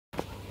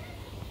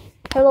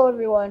Hello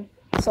everyone,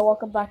 so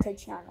welcome back to the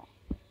channel.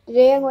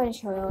 Today I'm going to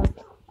show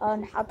you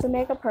on how to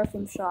make a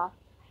perfume shop.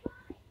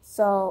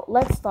 So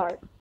let's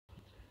start.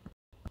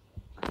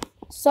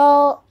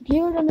 So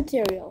here are the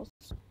materials.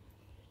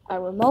 A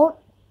remote,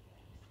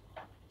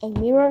 a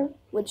mirror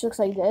which looks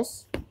like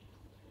this,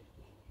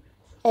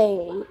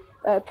 a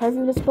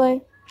perfume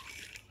display,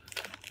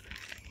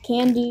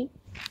 candy,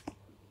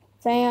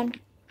 fan,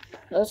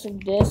 looks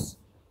like this,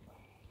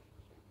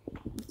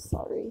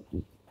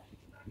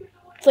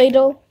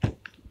 Play-Doh,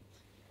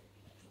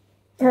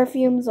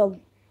 perfumes, a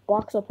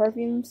box of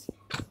perfumes,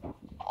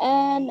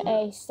 and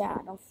a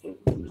stand of food.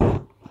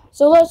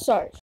 So let's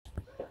start.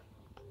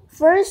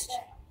 First,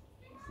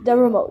 the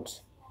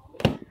remote.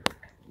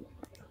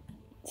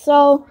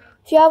 So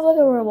if you have like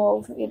a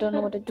remote, you don't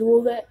know what to do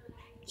with it,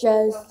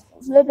 just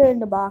flip it in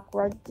the back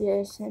like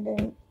this and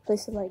then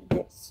place it like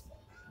this.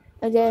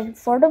 And then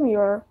for the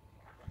mirror,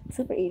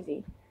 super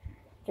easy.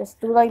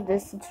 Just do like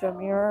this into the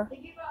mirror.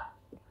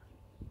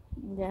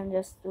 And then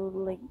just do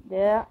like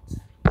that.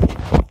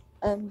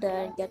 And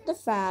then get the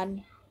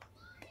fan.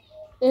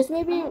 This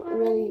may be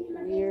really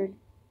weird,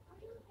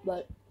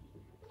 but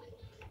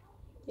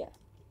yeah.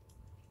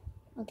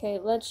 Okay,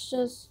 let's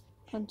just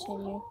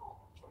continue.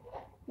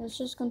 Let's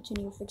just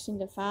continue fixing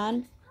the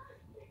fan.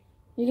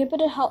 You can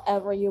put it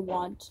however you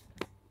want.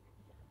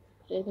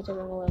 You can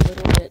remove a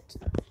little bit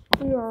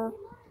here. You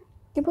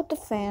can put the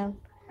fan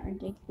and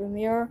take the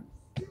mirror,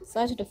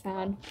 size of the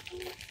fan.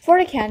 For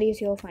the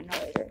candies, you'll find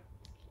out later.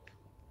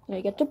 Now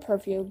you get the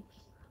perfume,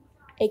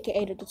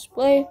 aka the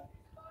display,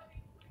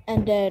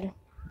 and then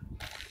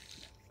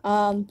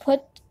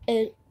put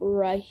it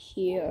right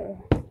here.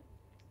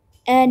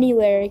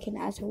 Anywhere you can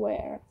ask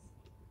where.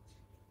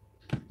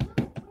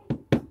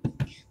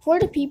 For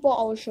the people,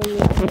 I will show you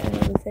at the end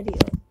of the video.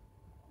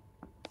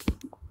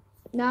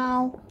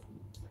 Now,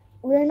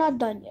 we're not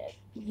done yet.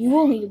 You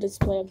will need a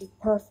display of the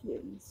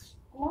perfumes.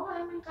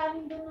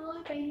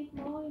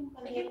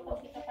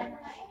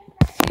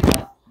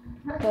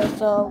 Okay,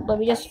 so let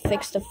me just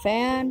fix the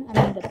fan.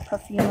 I mean the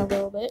perfume a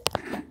little bit.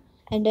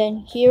 And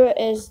then here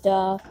is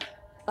the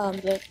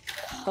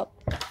cup.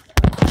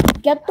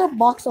 Get the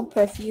box of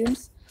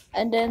perfumes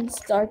and then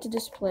start to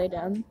display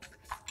them.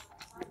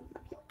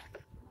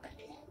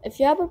 If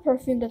you have a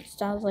perfume that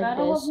sounds like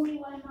this,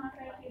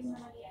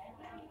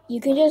 you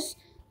can just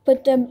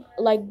put them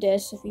like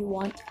this if you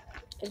want.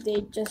 If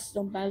they just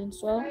don't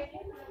balance well.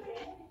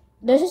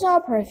 This is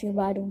not a perfume,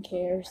 but I don't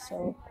care,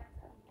 so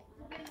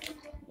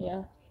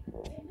yeah.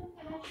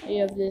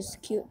 You have this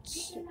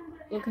cute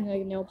looking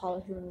like nail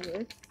polish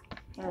remover.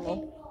 I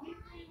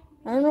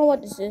don't know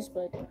what this is,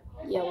 but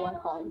yeah, one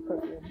called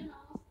perfume.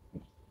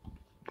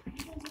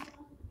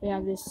 We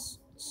have this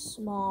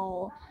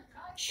small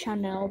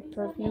Chanel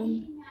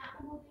perfume.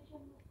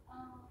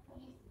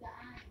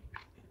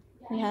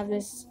 We have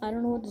this, I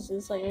don't know what this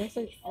is, like it's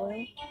like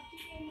oil.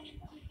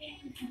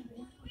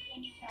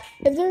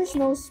 If there's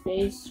no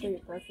space for your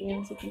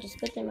perfumes, you can just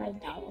put them right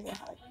down.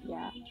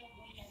 Yeah.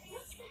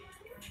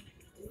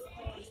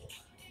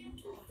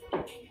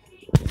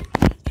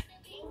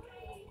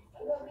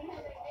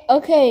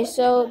 Okay,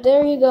 so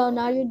there you go.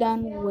 Now you're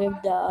done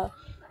with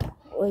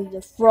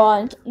the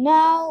front.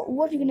 Now,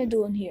 what are you gonna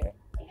do in here?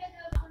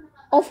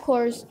 Of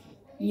course,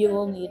 you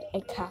will need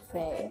a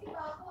cafe.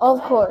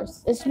 Of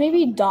course, it's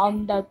maybe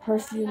dumb that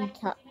perfume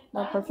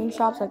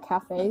shops are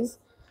cafes,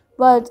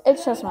 but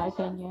it's just my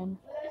opinion.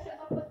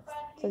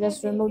 So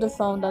just remove the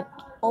phone.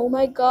 Oh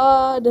my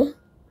god, this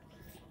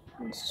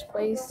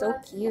display is so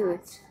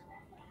cute.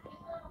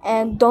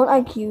 And don't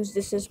accuse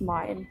this is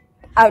mine.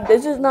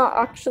 This is not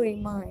actually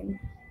mine.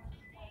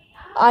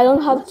 I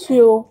don't have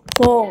two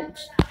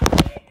phones.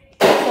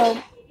 So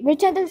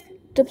pretend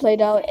the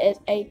Play-Doh is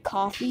a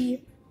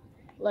coffee.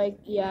 Like,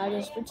 yeah,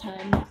 just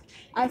pretend.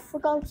 I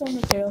forgot some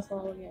materials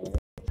altogether.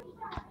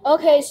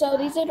 Okay, so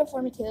these are the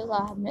 4 materials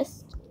I have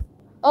missed.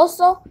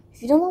 Also,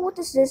 if you don't know what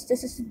this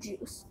is a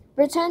juice.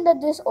 Pretend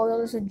that this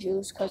oil is a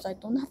juice because I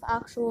don't have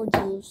actual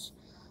juice.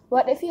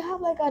 But if you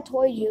have like a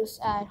toy juice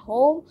at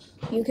home,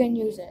 you can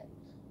use it.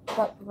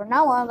 But from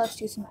now on,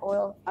 let's use an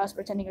oil as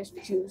pretending it's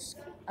juice,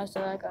 as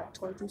like a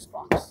toy juice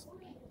box.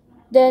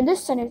 Then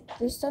this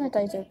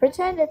sanitizer,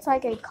 pretend it's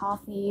like a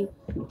coffee,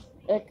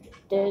 like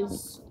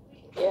this.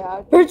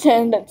 Yeah,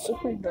 pretend that's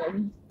super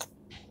good.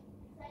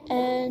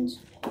 And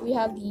we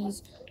have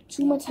these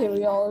 2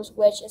 materials,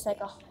 which is like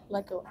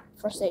a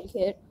first aid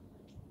kit.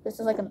 This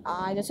is like an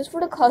eye. This is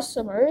for the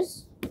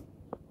customers,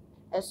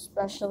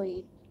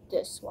 especially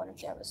this one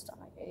if you have a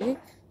stomachache.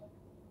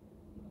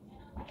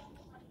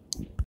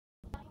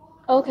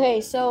 Okay,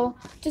 so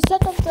to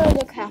set up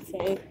the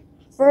cafe,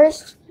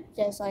 first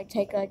just like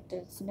take like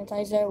the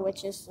sanitizer,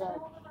 which is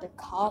the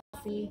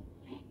coffee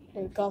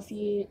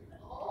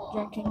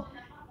drinking.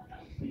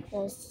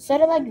 Just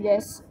set it like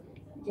this.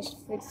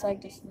 Just fix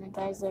like the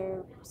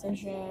sanitizer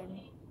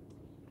position.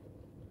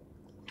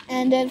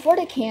 And then for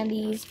the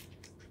candies,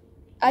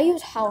 I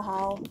use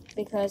How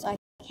because I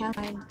can't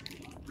find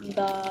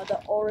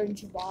the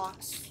orange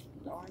box.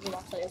 The orange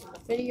box that is in the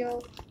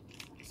video.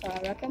 So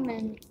I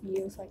recommend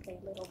you use like a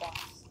little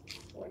box.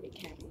 for the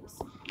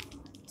candies.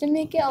 To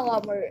make it a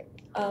lot more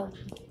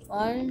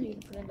fun, you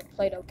can put in the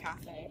Play-Doh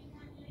cafe,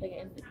 like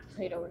in the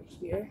Play-Doh over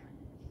here.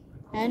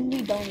 And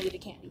we don't need the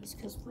candies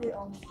because we're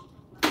only.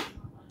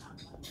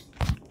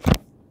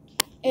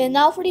 And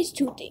now for these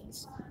two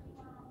things.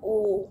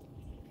 Oh,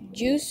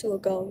 juice will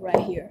go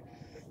right here.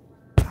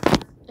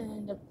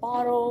 And the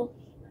bottle.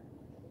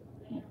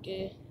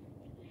 Okay.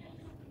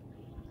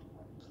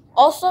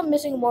 Also, I'm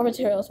missing more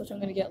materials, which I'm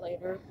gonna get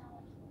later.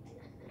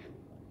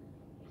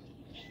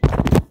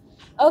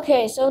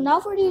 Okay, so now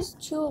for these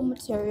two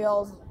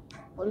materials,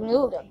 what are we gonna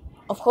do with them?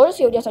 Of course,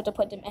 you just have to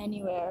put them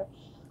anywhere.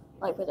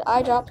 Like put the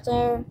eye drop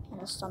there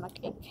and a stomach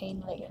ache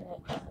pain like in the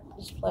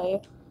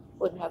display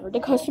whenever the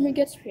customer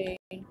gets paid.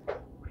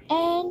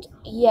 And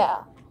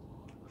yeah,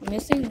 I'm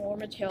missing more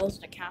materials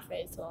in the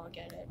cafe, so I'll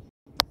get it.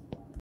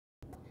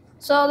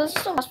 So this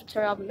is the last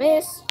material I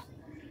missed.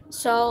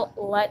 So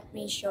let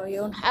me show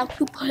you how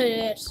to put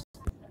it.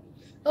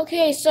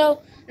 Okay,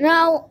 so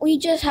now we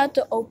just have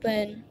to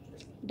open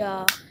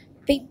the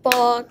big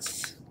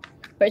box.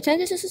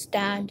 Pretend this is a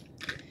stand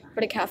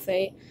for the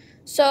cafe.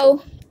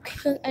 So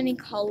pick any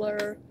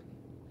color.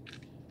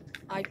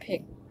 I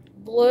picked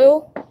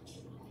blue,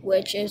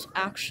 which is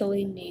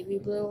actually navy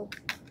blue.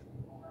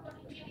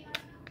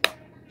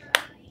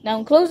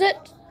 Now close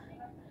it,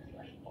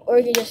 or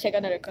you can just take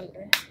another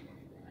color.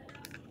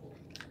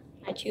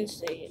 I choose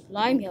the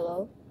lemon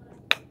yellow.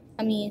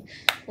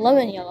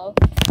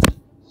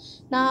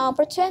 Now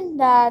pretend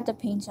that the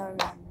paints are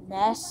a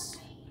mess.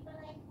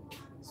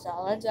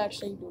 So let's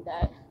actually do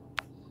that.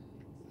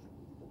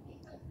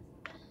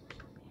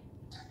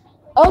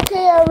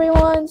 Okay,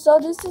 everyone. So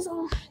this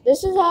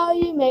is how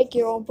you make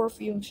your own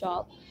perfume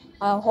shop.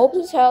 I hope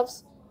this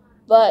helps,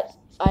 but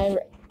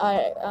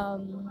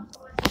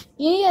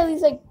you need at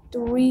least like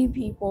 3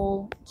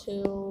 people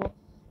to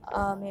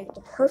make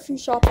the perfume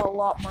shop a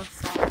lot more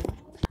fun.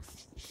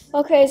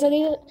 Okay, so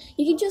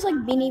you can choose like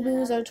Beanie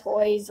Boos or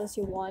toys as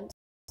you want.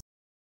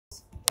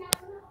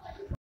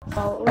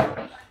 So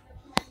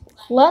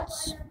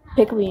let's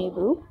pick Beanie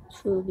Boo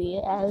to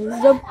be as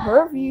the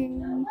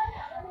perfume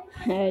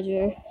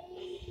manager.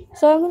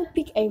 So I'm gonna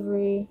pick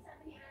Avery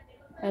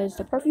as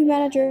the perfume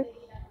manager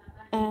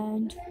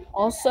and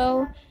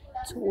also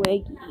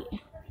Twiggy.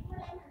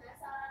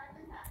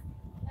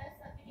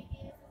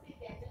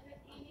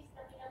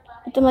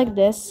 Put them like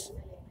this.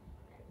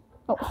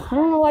 Oh, I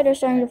don't know why they're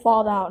starting to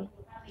fall down.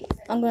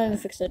 I'm going to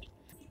fix it.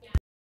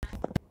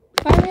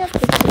 Finally, I have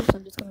fixed it, so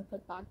I'm just going to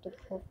put back the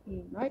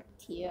perfume right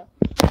here.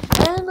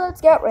 And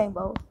let's get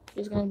Rainbow.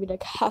 She's going to be the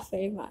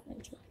cafe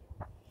manager.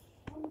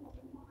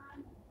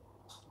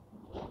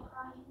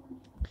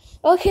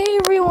 Okay,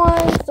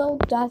 everyone. So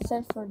that's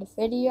it for the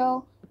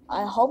video.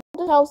 I hope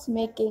this helps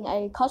making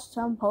a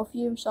custom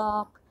perfume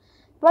shop.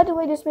 By the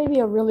way, this may be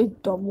a really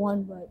dumb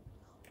one, but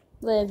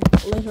with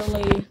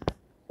literally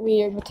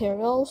weird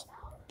materials.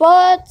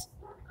 But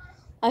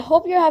I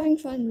hope you're having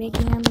fun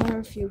making a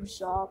perfume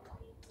shop.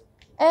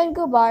 And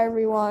goodbye,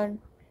 everyone.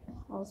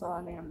 Also,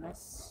 I'm gonna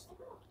miss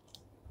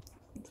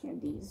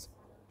candies.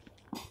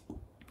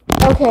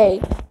 Okay,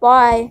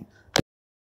 bye.